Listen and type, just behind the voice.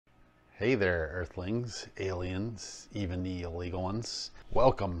Hey there, Earthlings, aliens, even the illegal ones.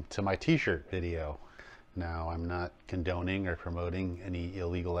 Welcome to my t-shirt video. Now, I'm not condoning or promoting any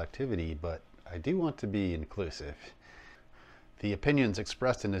illegal activity, but I do want to be inclusive. The opinions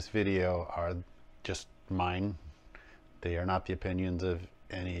expressed in this video are just mine. They are not the opinions of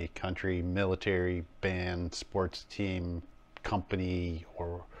any country, military, band, sports team, company,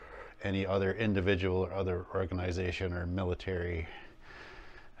 or any other individual or other organization or military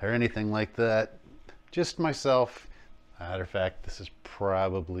or anything like that. Just myself. Matter of fact, this is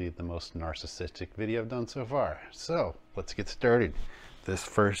probably the most narcissistic video I've done so far. So let's get started. This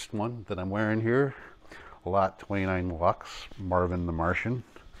first one that I'm wearing here, Lot 29 Lux, Marvin the Martian.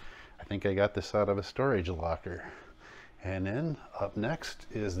 I think I got this out of a storage locker. And then up next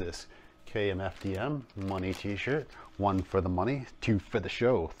is this KMFDM money t-shirt. 1 for the money, 2 for the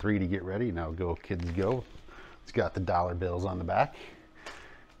show, 3 to get ready. Now go kids go. It's got the dollar bills on the back.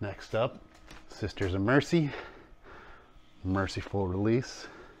 Next up, Sisters of Mercy, Merciful Release.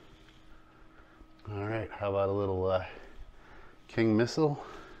 All right, how about a little King Missile,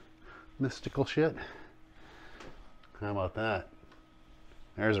 mystical shit? How about that?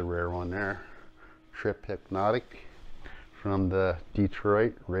 There's a rare one there. Triphipnotic from the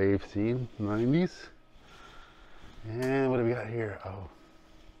Detroit rave scene, 90s. And what do we got here?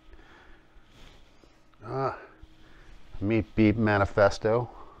 Meat Beat Manifesto,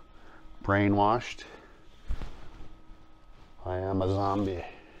 Brainwashed, I Am a Zombie.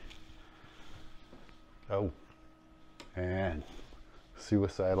 And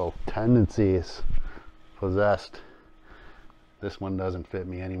Suicidal Tendencies, Possesed. This one doesn't fit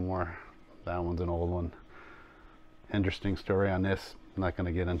me anymore. That one's an old one. Interesting story on this. I'm not going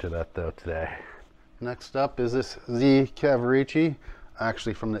to get into that though today. Next up is this Z Cavaricci,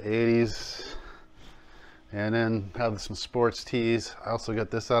 actually from the 80s. And then have some sports tees. I also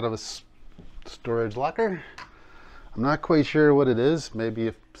got this out of a storage locker. I'm not quite sure what it is. Maybe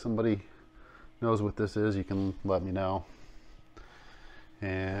if somebody knows what this is, you can let me know.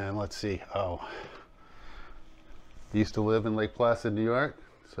 And let's see. Used to live in Lake Placid, New York.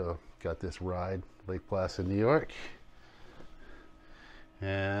 So got this ride, Lake Placid, New York.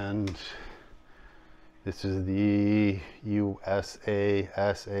 And this is the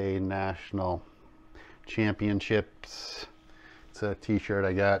USASA National Championships. It's a t-shirt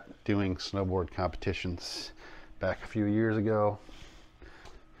I got doing snowboard competitions back a few years ago.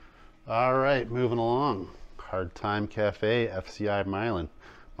 All right, moving along. Hard Time Cafe, FCI MIlan.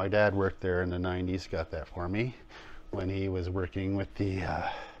 My dad worked there in the 90s, got that for me when he was working with the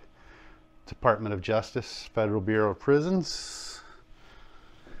Department of Justice, Federal Bureau of Prisons.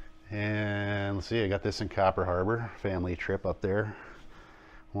 And let's see, I got this in Copper Harbor, family trip up there.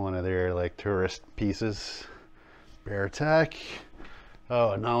 One of their like tourist pieces. Bear Tech.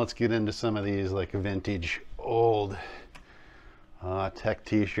 Now let's get into some of these like vintage old tech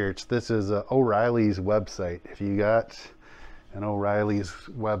t-shirts. This is O'Reilly's website. If you got an O'Reilly's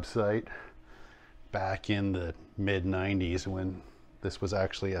website back in the mid 90s when this was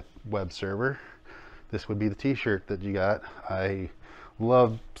actually a web server, this would be the t-shirt that you got. I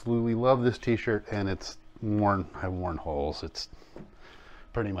absolutely love this t-shirt, and it's worn, I've worn holes. It's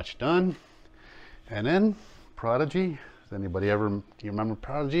pretty much done. And then Prodigy. Does anybody ever, do you remember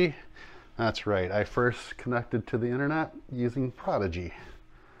Prodigy? That's right, I first connected to the internet using Prodigy.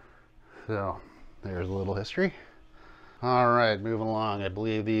 So there's a little history. All right, moving along. I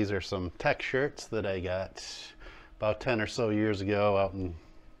believe these are some tech shirts that I got about 10 or so years ago out in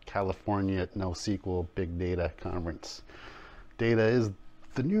California at NoSQL Big Data Conference. Data is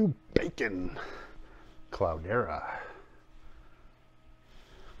the new bacon. Cloudera.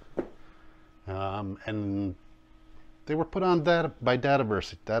 And they were put on by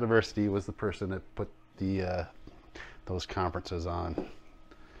Dataversity. Dataversity was the person that put the those conferences on.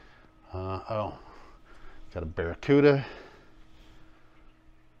 Got a Barracuda.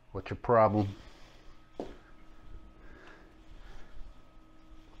 What's your problem?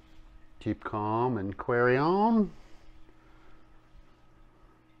 Keep calm and query on.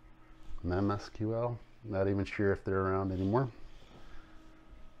 memsql. Not even sure if they're around anymore.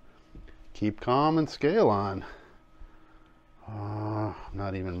 Keep calm and scale on.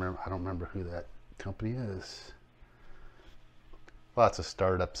 Not even remember. I don't remember who that company is. Lots of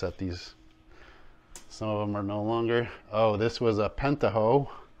startups at these. Some of them are no longer. This was a Pentaho.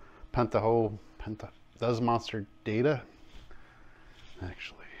 Pentaho does monster data.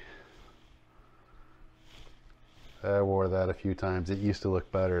 Actually, I wore that a few times. It used to look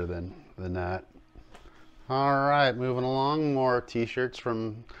better than that. All right, moving along. More t-shirts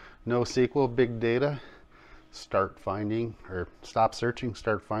from NoSQL Big Data. Start finding, or stop searching,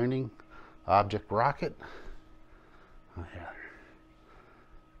 start finding. Object rocket. Oh, yeah.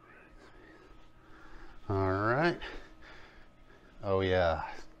 All right. Oh yeah.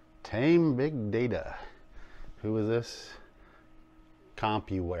 Tame big data. Who is this?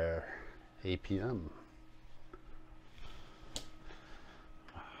 Compuware. APM.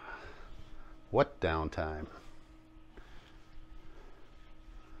 What downtime?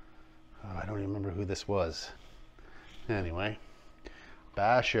 Oh, I don't even remember who this was. Anyway,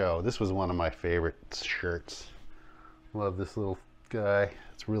 Basho. This was one of my favorite shirts. Love this little guy.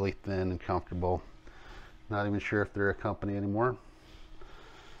 It's really thin and comfortable. Not even sure if they're a company anymore.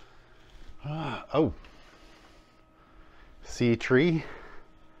 Oh, c-treeace.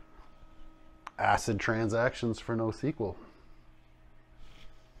 Acid transactions for NoSQL.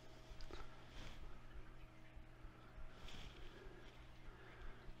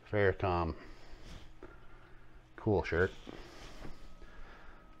 Faircom. Cool shirt.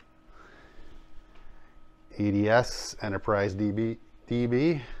 EDS, Enterprise DB.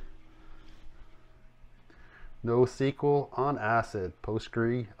 NoSQL on Acid,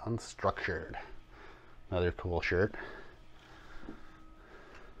 Postgre unstructured. Another cool shirt.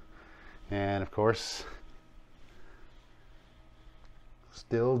 And of course,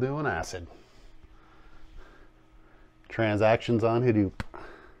 still doing Acid. Transactions on Hadoop.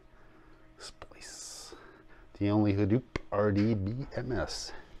 Splice. The only Hadoop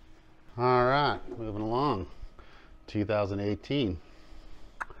RDBMS. All right, moving along. 2018.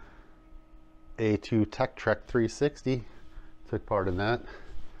 A2 Tech Trek 360. Took part in that.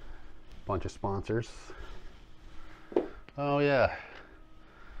 Bunch of sponsors. Oh yeah.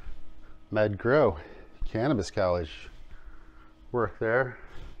 MedGrow, Cannabis College. Work there.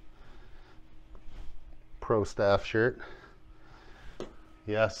 Pro staff shirt.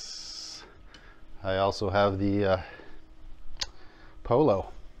 Yes. I also have the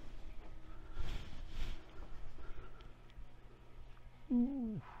polo.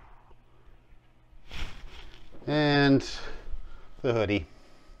 And the hoodie.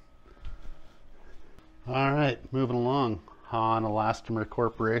 All right, moving along. Han Elastomer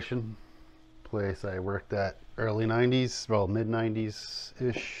Corporation, place I worked at early 90s, well, mid 90s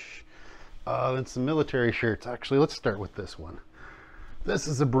ish. Then some military shirts. Actually, let's start with this one. This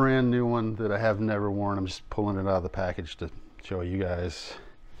is a brand new one that I have never worn. I'm just pulling it out of the package to show you guys.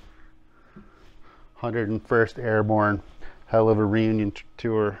 101st Airborne, hell of a reunion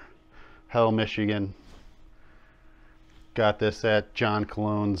tour, Hell, Michigan. Got this at John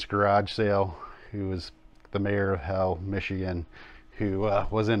Cologne's garage sale, who was the mayor of Hell, Michigan, who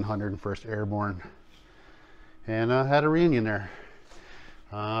was in 101st Airborne, and had a reunion there.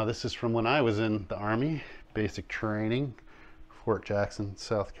 This is from when I was in the Army, basic training, Fort Jackson,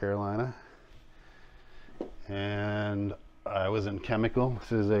 South Carolina, and I was in chemical.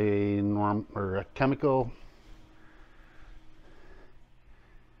 This is a chemical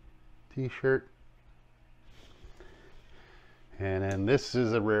t-shirt. And then this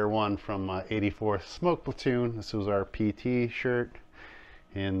is a rare one from 84th Smoke Platoon. This was our PT shirt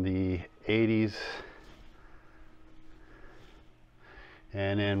in the 80s.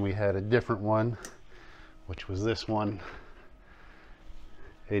 And then we had a different one, which was this one,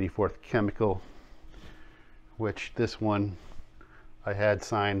 84th Chemical, which this one I had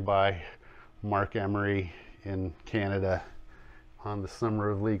signed by Mark Emery in Canada on the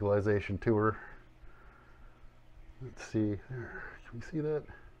Summer of Legalization tour. Let's see there. Can we see that?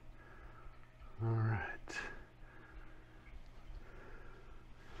 All right.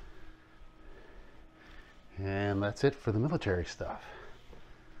 And that's it for the military stuff.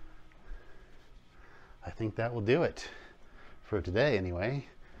 I think that will do it for today anyway.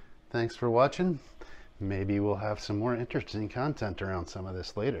 Thanks for watching. Maybe we'll have some more interesting content around some of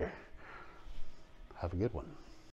this later. Have a good one.